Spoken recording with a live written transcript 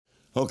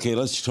Okay,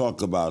 let's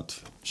talk about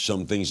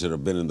some things that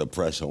have been in the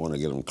press. I want to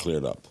get them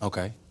cleared up.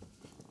 Okay.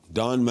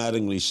 Don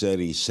Mattingly said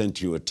he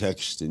sent you a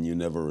text and you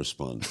never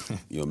responded,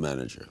 your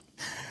manager.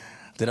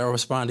 Did I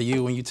respond to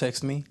you when you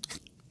text me?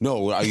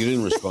 No, you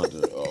didn't respond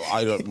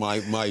to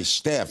my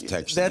staff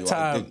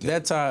texted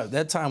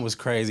That time was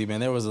crazy, man.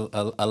 There was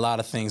a lot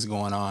of things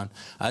going on.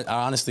 I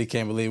honestly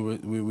can't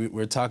believe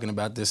we're talking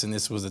about this, and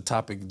this was a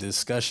topic of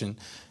discussion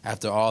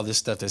after all this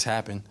stuff that's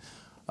happened.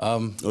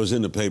 It was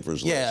in the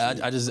papers. Yeah,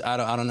 I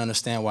don't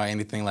understand why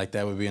anything like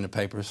that would be in the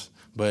papers.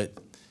 But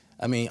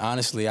I mean,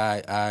 honestly,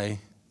 I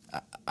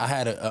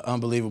had an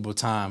unbelievable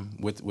time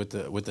with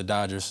the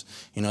Dodgers.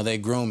 You know, they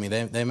groomed me.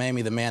 They made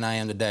me the man I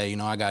am today. You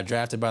know, I got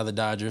drafted by the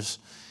Dodgers,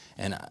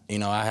 and you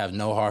know, I have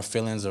no hard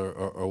feelings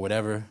or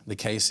whatever the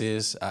case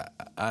is.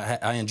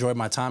 I enjoyed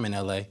my time in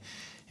LA,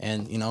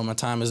 and you know, my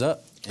time is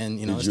up, and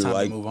you know, it's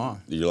time to move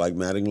on. Did you like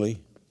Mattingly?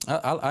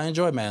 I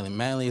enjoyed Mattingly.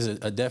 Mattingly is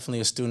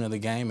definitely a student of the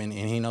game, and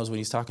he knows what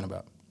he's talking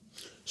about.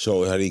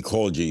 So had he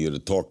called you to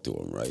talk to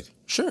him, right?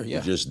 Sure, yeah.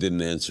 You just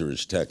didn't answer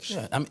his text.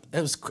 Yeah, I mean,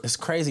 it's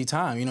crazy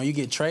time. You know, you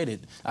get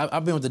traded.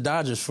 I've been with the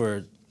Dodgers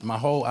for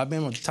I've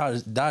been with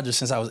the Dodgers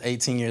since I was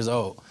 18 years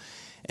old.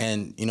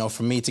 And, you know,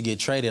 for me to get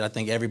traded, I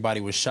think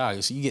everybody was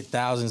shocked. So you get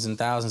thousands and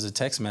thousands of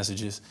text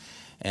messages.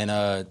 And,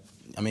 I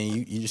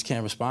mean, you just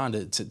can't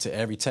respond to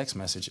every text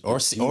message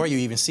or you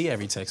even see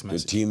every text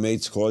message. Did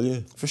teammates call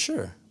you? For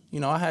sure. You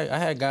know, I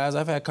had guys.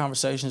 I've had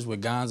conversations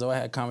with Gonzo. I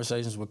had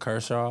conversations with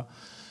Kershaw.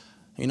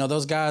 You know,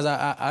 those guys.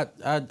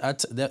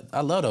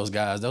 I love those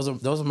guys. Those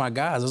are my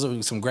guys. Those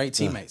are some great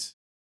teammates.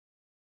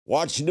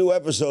 Watch new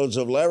episodes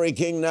of Larry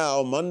King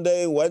Now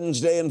Monday,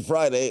 Wednesday, and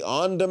Friday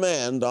on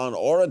demand on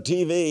Aura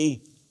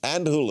TV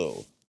and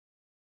Hulu.